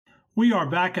We are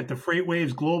back at the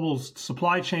FreightWaves Global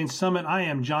Supply Chain Summit. I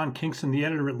am John Kingston, the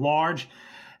editor at large.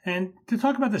 And to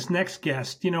talk about this next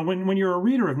guest, when you're a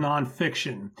reader of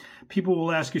nonfiction, people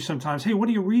will ask you sometimes, hey, what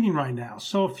are you reading right now?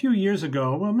 So a few years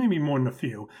ago, well, maybe more than a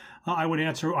few, I would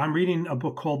answer, I'm reading a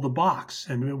book called The Box.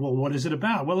 And well, what is it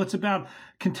about? Well, it's about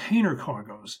container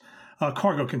cargoes.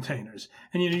 Cargo containers.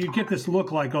 And you get this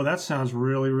look like, oh, that sounds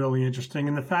really, really interesting.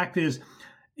 And the fact is,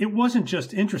 it wasn't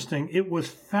just interesting, it was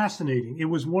fascinating. It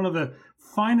was one of the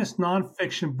finest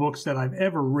nonfiction books that I've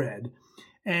ever read.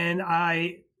 And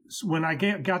when I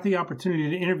got the opportunity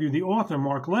to interview the author,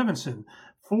 Mark Levinson,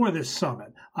 for this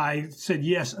summit, I said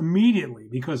yes immediately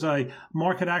because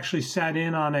Mark had actually sat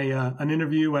in on an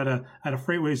interview at a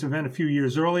FreightWaves event a few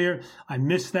years earlier. I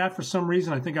missed that for some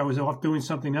reason. I think I was off doing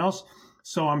something else.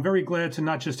 So I'm very glad to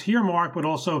not just hear Mark, but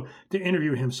also to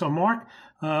interview him. So Mark,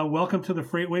 welcome to the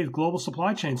FreightWaves Global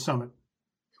Supply Chain Summit.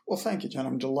 Well, thank you, John.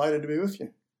 I'm delighted to be with you.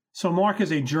 So Mark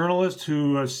is a journalist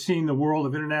who has seen the world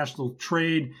of international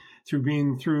trade through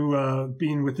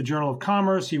being with the Journal of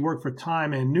Commerce. He worked for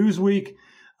Time and Newsweek,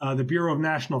 the Bureau of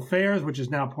National Affairs, which is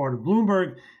now part of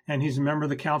Bloomberg, and he's a member of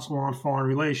the Council on Foreign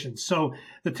Relations. So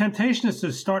the temptation is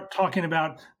to start talking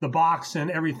about the box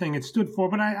and everything it stood for,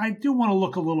 but I do want to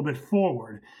look a little bit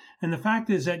forward. And the fact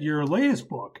is that your latest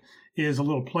book is a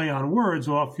little play on words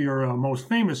off your most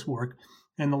famous work,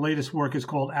 and the latest work is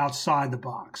called Outside the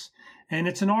Box. And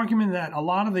it's an argument that a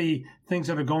lot of the things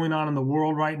that are going on in the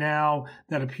world right now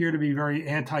that appear to be very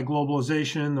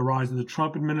anti-globalization, the rise of the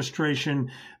Trump administration,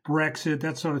 Brexit,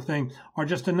 that sort of thing, are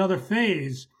just another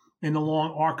phase in the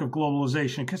long arc of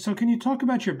globalization. So can you talk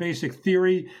about your basic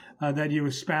theory that you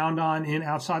expound on in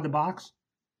Outside the Box?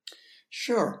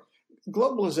 Sure.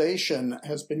 Globalization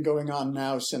has been going on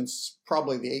now since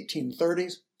probably the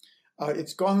 1830s.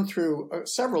 It's gone through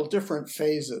several different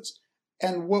phases.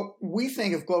 And what we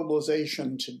think of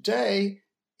globalization today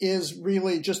is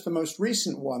really just the most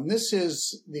recent one. This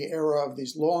is the era of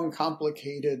these long,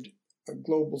 complicated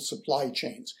global supply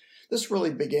chains. This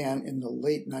really began in the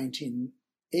late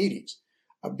 1980s.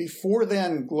 Before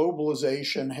then,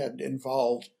 globalization had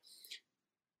involved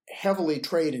heavily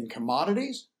trade in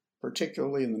commodities,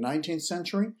 particularly in the 19th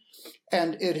century,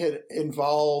 and it had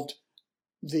involved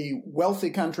the wealthy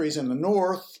countries in the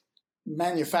north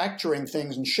manufacturing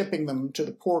things and shipping them to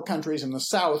the poor countries in the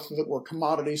south that were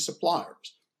commodity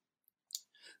suppliers.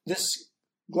 This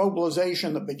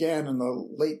globalization that began in the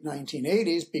late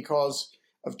 1980s because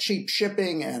of cheap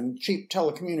shipping and cheap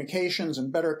telecommunications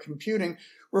and better computing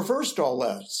reversed all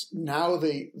that. Now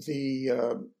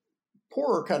the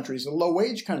poorer countries, the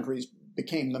low-wage countries,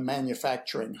 became the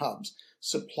manufacturing hubs,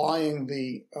 supplying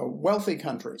the wealthy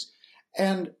countries.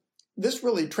 And this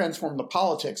really transformed the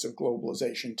politics of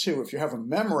globalization, too. If you have a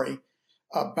memory,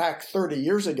 back 30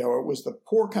 years ago, it was the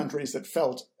poor countries that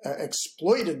felt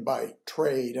exploited by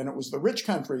trade, and it was the rich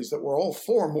countries that were all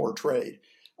for more trade.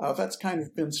 That's kind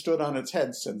of been stood on its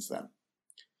head since then.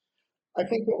 I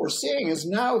think what we're seeing is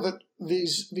now that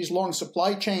these long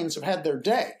supply chains have had their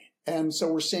day, and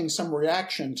so we're seeing some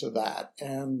reaction to that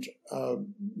and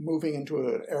moving into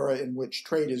an era in which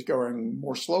trade is going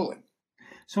more slowly.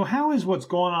 So how is what's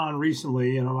going on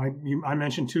recently? I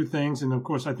mentioned two things, and of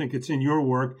course, I think it's in your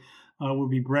work, would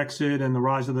be Brexit and the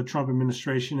rise of the Trump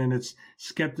administration and its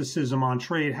skepticism on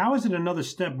trade. How is it another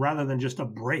step rather than just a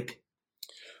break?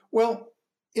 Well,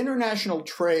 international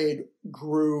trade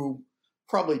grew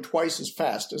probably twice as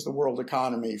fast as the world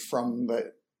economy from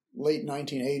the late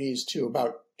 1980s to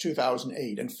about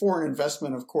 2008. And foreign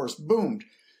investment, of course, boomed.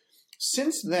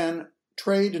 Since then,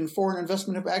 trade and foreign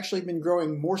investment have actually been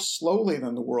growing more slowly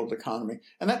than the world economy.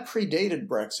 And that predated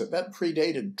Brexit. That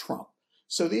predated Trump.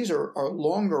 So these are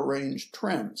longer range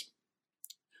trends.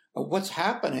 What's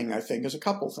happening, I think, is a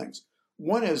couple things.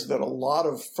 One is that a lot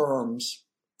of firms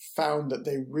found that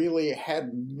they really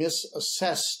had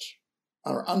misassessed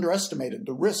or underestimated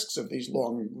the risks of these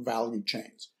long value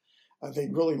chains. They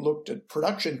really looked at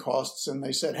production costs and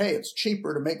they said, hey, it's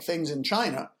cheaper to make things in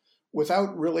China,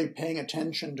 without really paying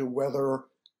attention to whether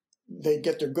they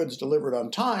get their goods delivered on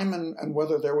time and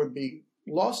whether there would be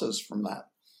losses from that.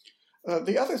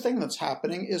 The other thing that's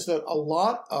happening is that a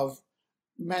lot of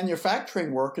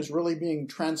manufacturing work is really being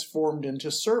transformed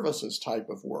into services type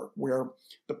of work, where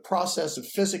the process of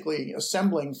physically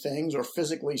assembling things or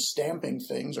physically stamping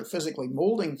things or physically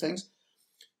molding things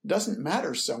doesn't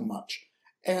matter so much.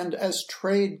 And as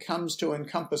trade comes to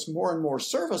encompass more and more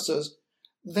services,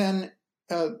 then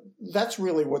that's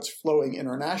really what's flowing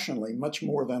internationally, much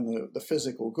more than the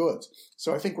physical goods.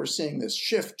 So I think we're seeing this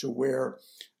shift to where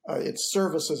it's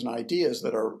services and ideas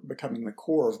that are becoming the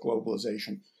core of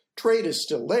globalization. trade is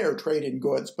still there, trade in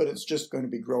goods, but it's just going to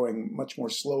be growing much more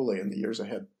slowly in the years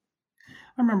ahead.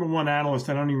 I remember one analyst,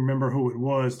 I don't even remember who it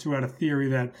was, who had a theory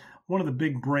that one of the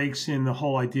big breaks in the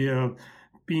whole idea of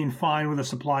being fine with a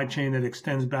supply chain that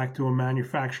extends back to a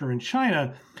manufacturer in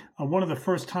China, one of the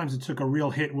first times it took a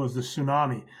real hit was the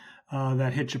tsunami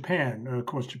that hit Japan. Of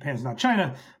course, Japan's not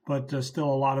China, but still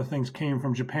a lot of things came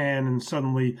from Japan, and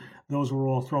suddenly those were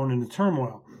all thrown into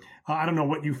turmoil. I don't know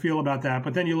what you feel about that,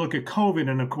 but then you look at COVID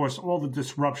and, of course, all the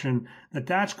disruption that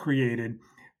that's created.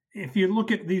 If you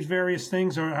look at these various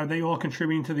things, are they all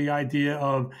contributing to the idea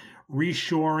of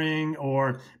reshoring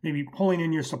or maybe pulling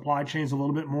in your supply chains a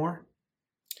little bit more?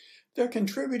 They're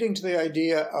contributing to the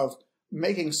idea of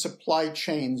making supply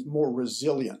chains more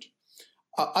resilient.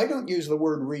 I don't use the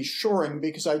word reshoring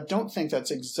because I don't think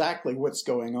that's exactly what's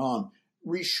going on.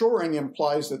 Reshoring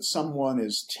implies that someone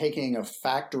is taking a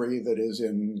factory that is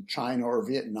in China or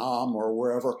Vietnam or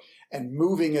wherever and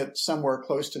moving it somewhere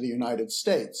close to the United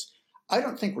States. I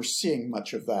don't think we're seeing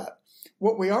much of that.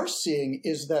 What we are seeing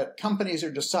is that companies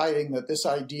are deciding that this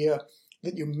idea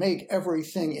that you make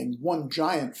everything in one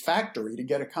giant factory to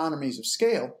get economies of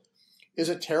scale is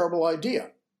a terrible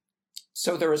idea.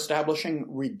 So they're establishing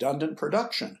redundant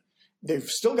production. They've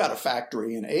still got a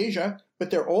factory in Asia,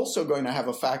 but they're also going to have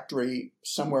a factory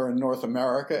somewhere in North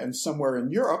America and somewhere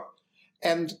in Europe.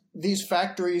 And these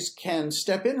factories can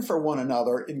step in for one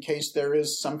another in case there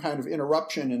is some kind of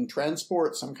interruption in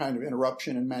transport, some kind of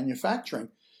interruption in manufacturing.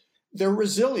 They're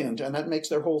resilient, and that makes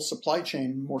their whole supply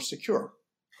chain more secure.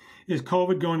 Is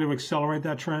COVID going to accelerate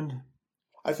that trend?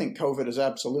 I think COVID is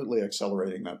absolutely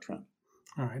accelerating that trend.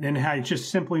 All right. And how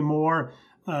just simply more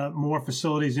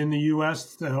facilities in the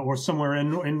U.S. Or somewhere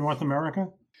in North America?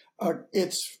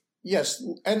 Yes,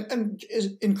 and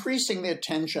is increasing the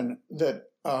attention that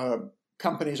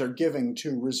companies are giving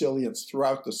to resilience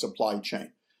throughout the supply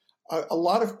chain. A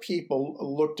lot of people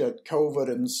looked at COVID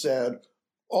and said,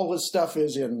 all this stuff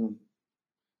is in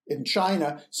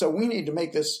China, so we need to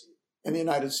make this in the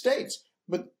United States.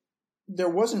 But there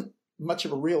wasn't much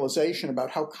of a realization about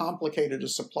how complicated a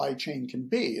supply chain can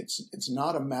be. It's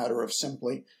not a matter of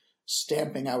simply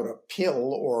stamping out a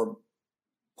pill or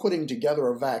putting together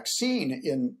a vaccine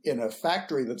in a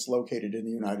factory that's located in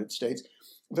the United States.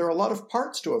 There are a lot of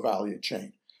parts to a value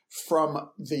chain, from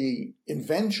the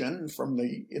invention, from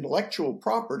the intellectual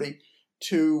property,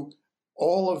 to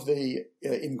all of the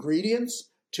ingredients,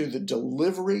 to the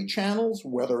delivery channels,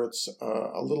 whether it's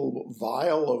a little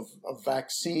vial of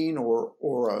vaccine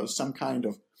or some kind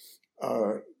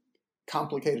of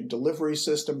complicated delivery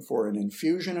system for an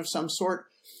infusion of some sort.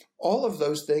 All of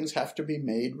those things have to be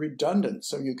made redundant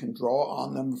so you can draw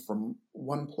on them from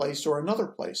one place or another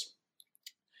place.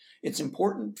 It's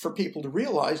important for people to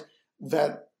realize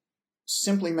that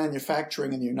simply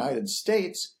manufacturing in the United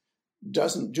States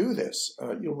doesn't do this.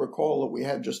 You'll recall that we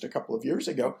had just a couple of years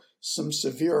ago some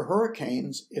severe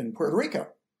hurricanes in Puerto Rico.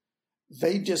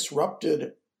 They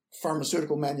disrupted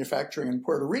pharmaceutical manufacturing in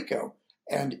Puerto Rico.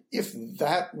 And if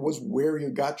that was where you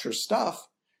got your stuff,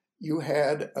 you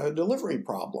had a delivery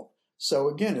problem. So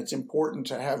again, it's important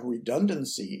to have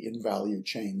redundancy in value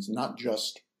chains, not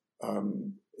just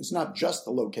it's not just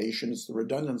the location, it's the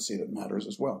redundancy that matters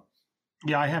as well.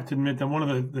 Yeah, I have to admit that one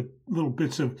of the little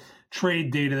bits of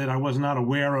trade data that I was not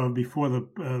aware of before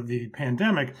the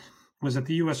pandemic was that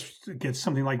the U.S. gets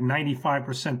something like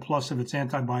 95% plus of its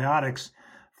antibiotics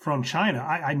from China.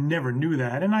 I never knew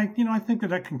that, and I think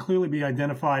that can clearly be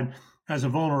identified as a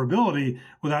vulnerability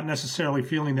without necessarily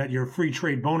feeling that your free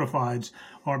trade bona fides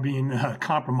are being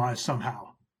compromised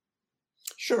somehow.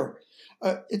 Sure,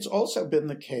 it's also been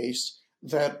the case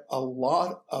that a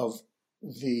lot of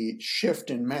the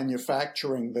shift in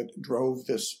manufacturing that drove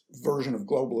this version of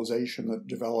globalization that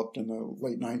developed in the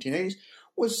late 1980s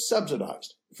was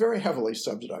subsidized, very heavily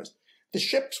subsidized. The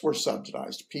ships were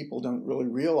subsidized. People don't really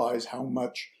realize how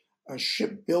much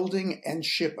shipbuilding and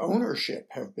ship ownership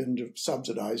have been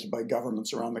subsidized by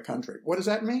governments around the country. What does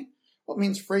that mean? Well, it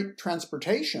means freight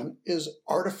transportation is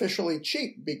artificially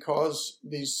cheap because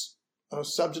these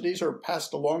subsidies are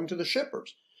passed along to the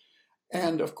shippers.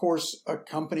 And of course,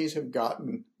 companies have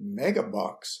gotten mega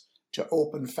bucks to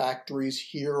open factories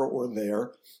here or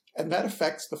there, and that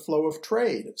affects the flow of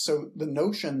trade. So the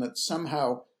notion that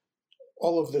somehow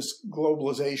all of this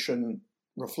globalization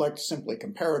reflects simply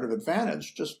comparative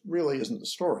advantage just really isn't the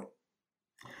story.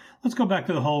 Let's go back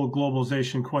to the whole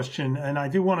globalization question. And I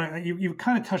do want to, you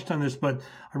kind of touched on this, but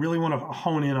I really want to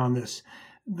hone in on this.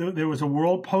 There was a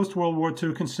post-World War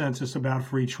II consensus about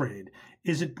free trade.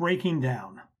 Is it breaking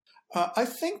down? I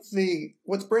think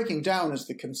what's breaking down is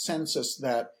the consensus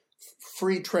that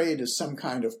free trade is some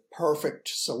kind of perfect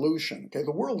solution. Okay,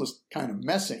 the world is kind of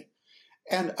messy.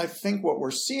 And I think what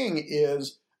we're seeing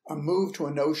is a move to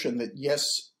a notion that,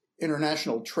 yes,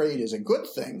 international trade is a good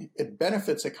thing. It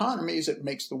benefits economies. It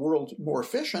makes the world more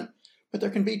efficient, but there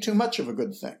can be too much of a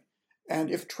good thing.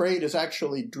 And if trade is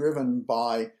actually driven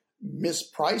by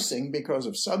mispricing because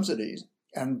of subsidies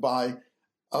and by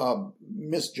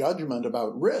misjudgment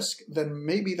about risk, then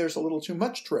maybe there's a little too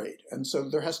much trade. And so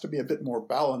there has to be a bit more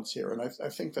balance here. And I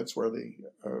think that's where the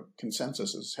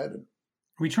consensus is headed.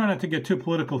 We try not to get too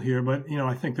political here, but,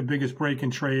 I think the biggest break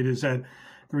in trade is that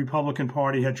the Republican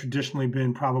Party had traditionally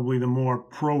been probably the more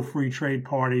pro-free trade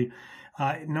party.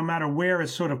 No matter where it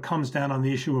sort of comes down on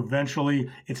the issue, eventually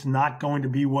it's not going to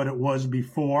be what it was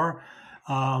before.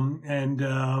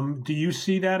 Do you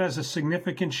see that as a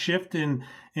significant shift in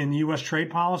U.S.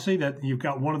 trade policy, that you've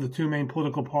got one of the two main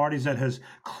political parties that has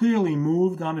clearly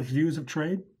moved on its views of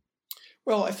trade?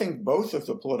 Well, I think both of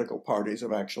the political parties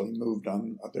have actually moved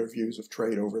on their views of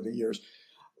trade over the years.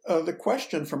 The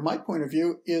question, from my point of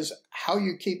view, is how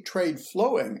you keep trade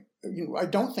flowing. I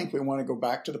don't think we want to go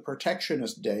back to the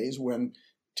protectionist days when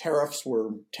tariffs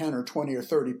were 10 or 20 or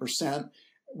 30%,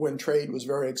 when trade was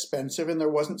very expensive and there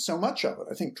wasn't so much of it.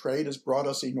 I think trade has brought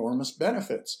us enormous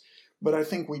benefits. But I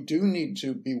think we do need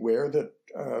to beware that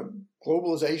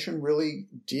globalization really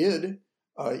did,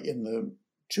 in the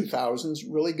 2000s,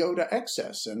 really go to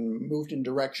excess and moved in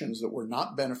directions that were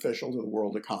not beneficial to the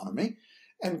world economy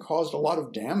and caused a lot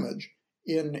of damage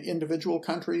in individual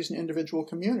countries and individual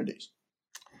communities.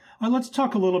 Let's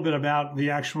talk a little bit about the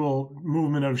actual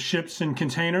movement of ships and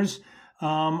containers.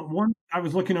 I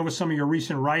was looking over some of your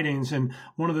recent writings, and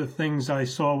one of the things I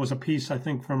saw was a piece, I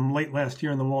think, from late last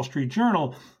year in the Wall Street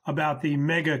Journal about the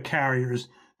mega carriers,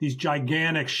 these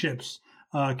gigantic ships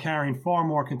carrying far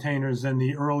more containers than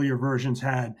the earlier versions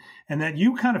had, and that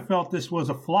you kind of felt this was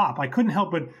a flop. I couldn't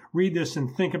help but read this and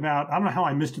think about, I don't know how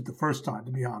I missed it the first time,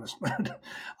 to be honest, but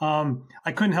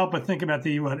I couldn't help but think about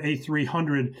the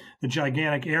A300, the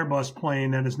gigantic Airbus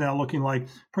plane that is now looking like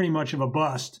pretty much of a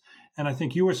bust. And I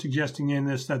think you were suggesting in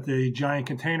this that the giant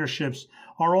container ships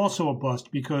are also a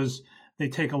bust because they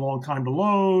take a long time to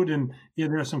load, and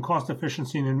there's some cost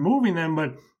efficiency in moving them.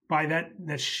 But by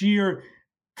that sheer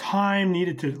time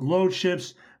needed to load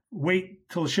ships, wait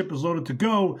till the ship is loaded to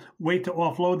go, wait to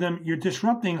offload them, you're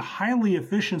disrupting highly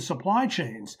efficient supply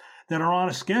chains that are on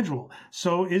a schedule.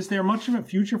 So is there much of a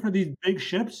future for these big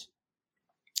ships?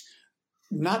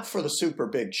 Not for the super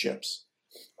big ships.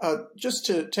 Just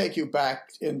to take you back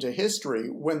into history,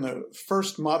 when the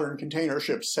first modern container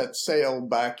ship set sail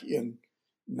back in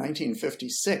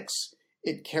 1956,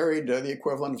 it carried the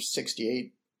equivalent of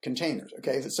 68 containers.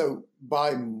 Okay, so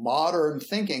by modern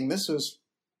thinking, this is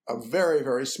a very,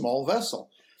 very small vessel.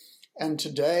 And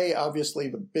today, obviously,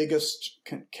 the biggest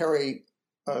can carry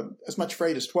as much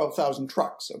freight as 12,000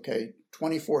 trucks. Okay,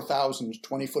 24,000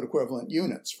 20-foot equivalent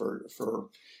units for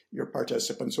your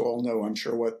participants who all know, I'm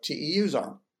sure, what TEUs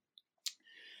are.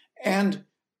 And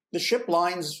the ship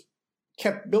lines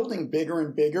kept building bigger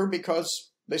and bigger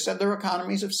because they said there are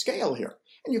economies of scale here.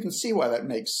 And you can see why that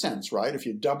makes sense, right? If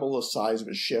you double the size of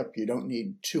a ship, you don't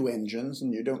need two engines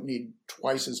and you don't need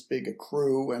twice as big a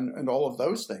crew and all of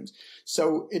those things.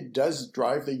 So it does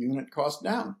drive the unit cost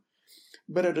down.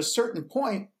 But at a certain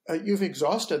point, you've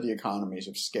exhausted the economies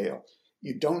of scale.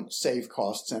 You don't save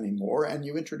costs anymore and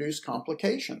you introduce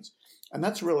complications. And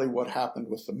that's really what happened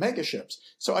with the megaships.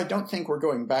 So I don't think we're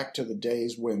going back to the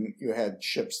days when you had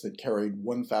ships that carried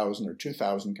 1,000 or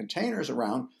 2,000 containers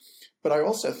around. But I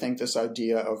also think this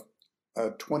idea of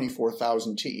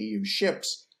 24,000 TEU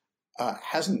ships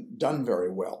hasn't done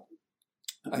very well.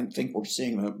 I think we're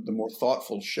seeing the more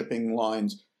thoughtful shipping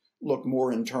lines look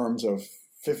more in terms of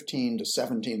 15 to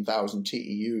 17,000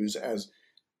 TEUs as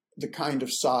the kind of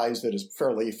size that is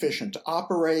fairly efficient to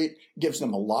operate, gives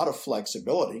them a lot of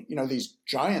flexibility. These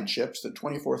giant ships, the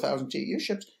 24,000 TEU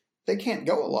ships, they can't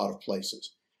go a lot of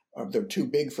places. They're too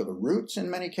big for the routes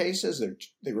in many cases.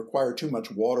 They require too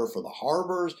much water for the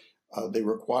harbors. They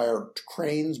require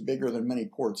cranes bigger than many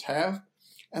ports have.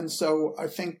 And so I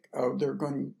think they're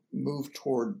going to move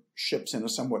toward ships in a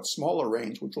somewhat smaller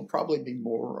range, which will probably be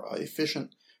more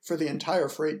efficient for the entire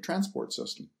freight transport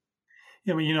system.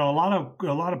 Yeah, but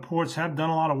a lot of ports have done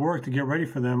a lot of work to get ready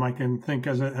for them. I can think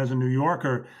as a New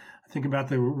Yorker, I think about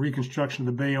the reconstruction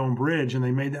of the Bayonne Bridge, and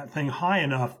they made that thing high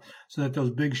enough so that those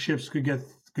big ships could get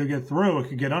through, it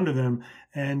could get under them.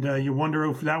 And you wonder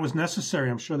if that was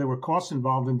necessary. I'm sure there were costs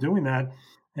involved in doing that.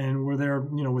 And were there,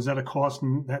 was that a cost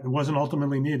and that wasn't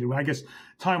ultimately needed? I guess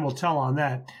time will tell on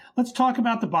that. Let's talk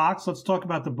about the box. Let's talk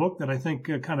about the book that I think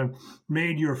kind of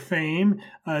made your fame.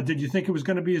 Did you think it was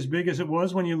going to be as big as it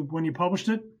was when you published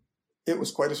it? It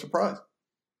was quite a surprise.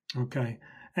 Okay.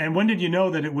 And when did you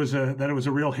know that it was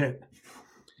a real hit?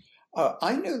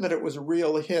 I knew that it was a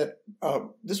real hit.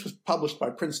 This was published by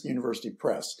Princeton University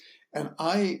Press, and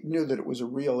I knew that it was a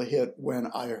real hit when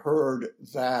I heard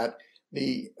that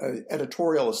the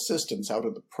editorial assistants out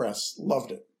of the press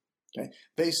loved it. Okay?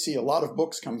 They see a lot of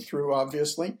books come through,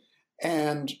 obviously,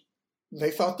 and they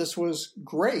thought this was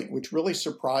great, which really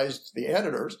surprised the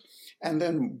editors. And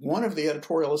then one of the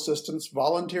editorial assistants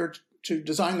volunteered to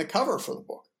design the cover for the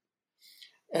book.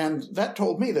 And that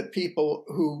told me that people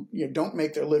who don't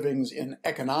make their livings in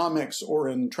economics or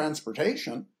in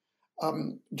transportation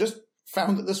just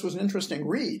found that this was an interesting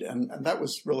read. And that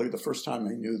was really the first time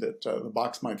I knew that the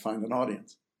box might find an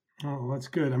audience. Oh, that's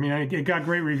good. I mean, it got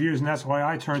great reviews, and that's why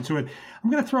I turned to it.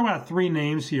 I'm going to throw out 3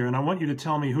 names here, and I want you to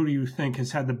tell me who do you think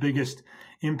has had the biggest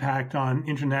impact on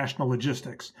international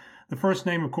logistics. The first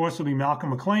name, of course, will be Malcolm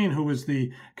McLean, who was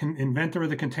the inventor of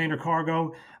the container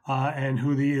cargo and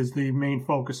who is the main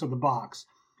focus of the box.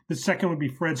 The second would be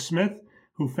Fred Smith,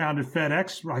 who founded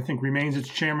FedEx, I think remains its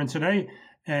chairman today,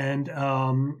 and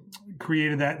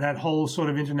created that whole sort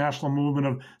of international movement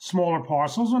of smaller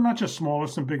parcels, or not just smaller,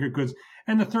 some bigger goods.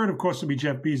 And the third, of course, would be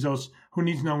Jeff Bezos, who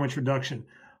needs no introduction.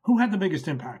 Who had the biggest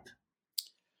impact?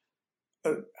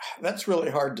 That's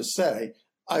really hard to say.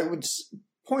 I would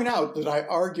point out that I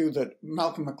argue that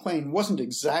Malcolm McLean wasn't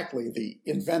exactly the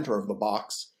inventor of the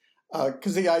box,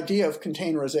 because the idea of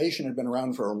containerization had been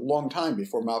around for a long time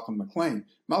before Malcolm McLean.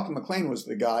 Malcolm McLean was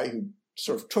the guy who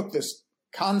sort of took this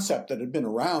concept that had been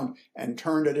around and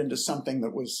turned it into something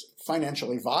that was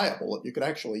financially viable, that you could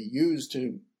actually use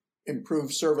to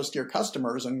improve service to your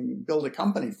customers and build a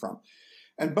company from.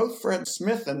 And both Fred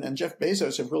Smith and Jeff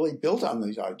Bezos have really built on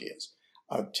these ideas,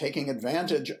 taking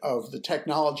advantage of the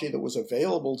technology that was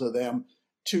available to them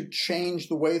to change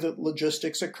the way that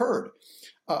logistics occurred.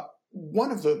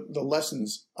 One of the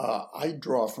lessons I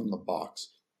draw from the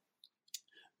box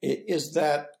is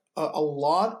that a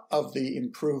lot of the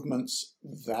improvements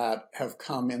that have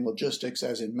come in logistics,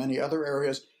 as in many other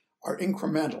areas, are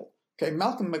incremental. Okay,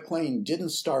 Malcolm McLean didn't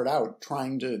start out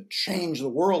trying to change the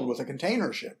world with a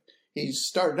container ship. He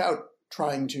started out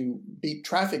trying to beat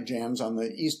traffic jams on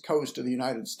the east coast of the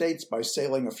United States by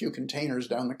sailing a few containers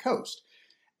down the coast.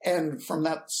 And from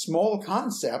that small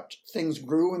concept, things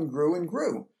grew and grew and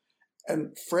grew.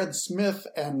 And Fred Smith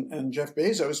and Jeff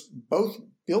Bezos both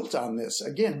built on this,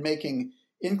 again, making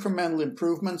incremental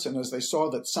improvements. And as they saw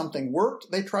that something worked,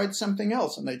 they tried something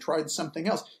else, and they tried something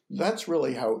else. That's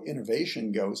really how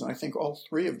innovation goes. And I think all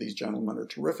 3 of these gentlemen are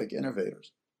terrific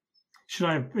innovators.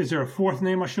 Is there a 4th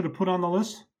name I should have put on the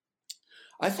list?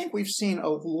 I think we've seen a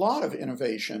lot of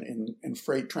innovation in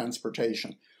freight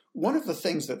transportation. One of the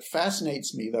things that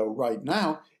fascinates me, though, right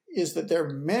now is that there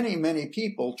are many, many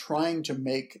people trying to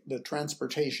make the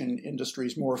transportation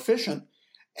industries more efficient,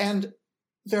 and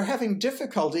they're having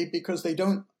difficulty because they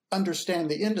don't understand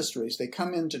the industries. They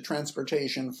come into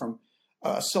transportation from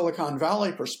a Silicon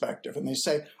Valley perspective, and they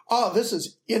say, oh, this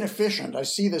is inefficient. I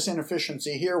see this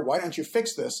inefficiency here. Why don't you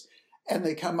fix this? And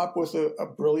they come up with a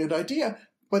brilliant idea,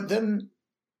 but then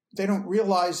they don't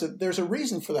realize that there's a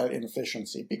reason for that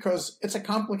inefficiency, because it's a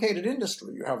complicated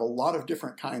industry. You have a lot of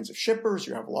different kinds of shippers.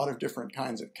 You have a lot of different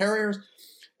kinds of carriers.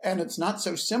 And it's not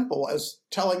so simple as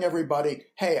telling everybody,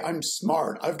 hey, I'm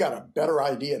smart. I've got a better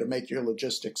idea to make your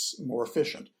logistics more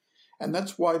efficient. And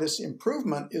that's why this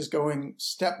improvement is going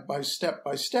step by step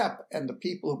by step. And the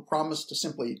people who promise to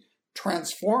simply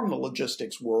transform the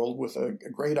logistics world with a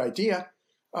great idea,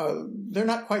 they're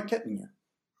not quite getting there.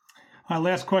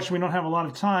 Last question. We don't have a lot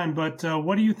of time, but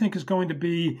what do you think is going to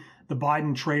be the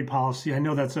Biden trade policy? I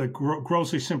know that's a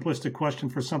grossly simplistic question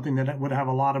for something that would have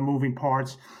a lot of moving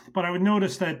parts, but I would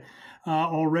notice that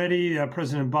already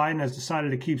President Biden has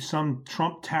decided to keep some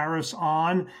Trump tariffs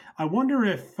on. I wonder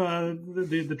if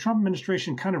the Trump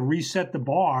administration kind of reset the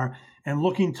bar, and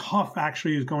looking tough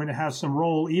actually is going to have some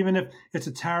role, even if it's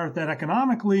a tariff that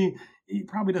economically it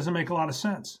probably doesn't make a lot of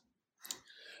sense.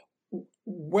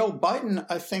 Well, Biden,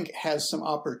 I think, has some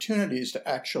opportunities to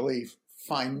actually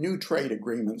find new trade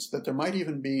agreements that there might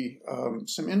even be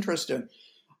some interest in.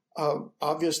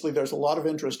 Obviously, there's a lot of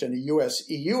interest in a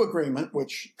U.S.-EU agreement,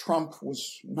 which Trump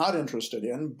was not interested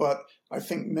in, but I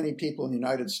think many people in the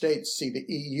United States see the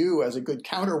EU as a good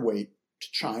counterweight to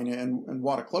China and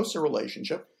want a closer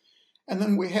relationship. And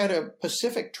then we had a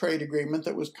Pacific trade agreement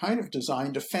that was kind of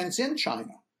designed to fence in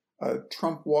China.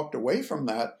 Trump walked away from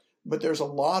that. But there's a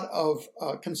lot of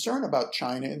concern about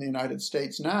China in the United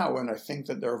States now, and I think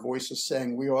that there are voices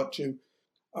saying we ought to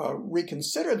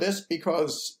reconsider this,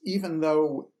 because even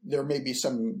though there may be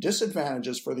some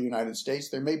disadvantages for the United States,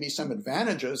 there may be some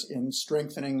advantages in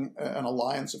strengthening an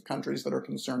alliance of countries that are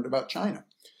concerned about China.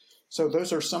 So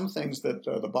those are some things that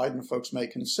the Biden folks may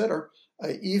consider,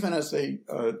 even as they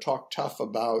talk tough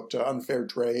about unfair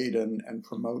trade and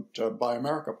promote Buy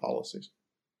America policies.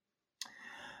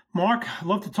 Mark, I'd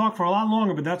love to talk for a lot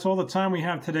longer, but that's all the time we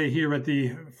have today here at the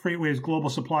FreightWaves Global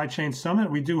Supply Chain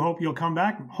Summit. We do hope you'll come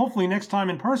back, hopefully next time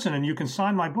in person, and you can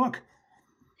sign my book.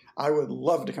 I would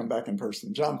love to come back in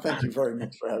person. John, thank you very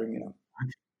much for having me on.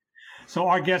 So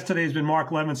our guest today has been Mark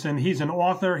Levinson. He's an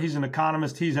author, he's an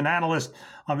economist, he's an analyst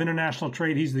of international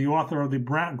trade. He's the author of the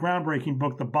groundbreaking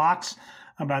book, The Box,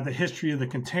 about the history of the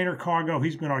container cargo.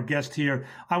 He's been our guest here.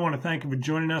 I want to thank him for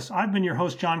joining us. I've been your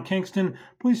host, John Kingston.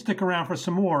 Please stick around for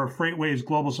some more of FreightWaves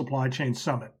Global Supply Chain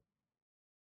Summit.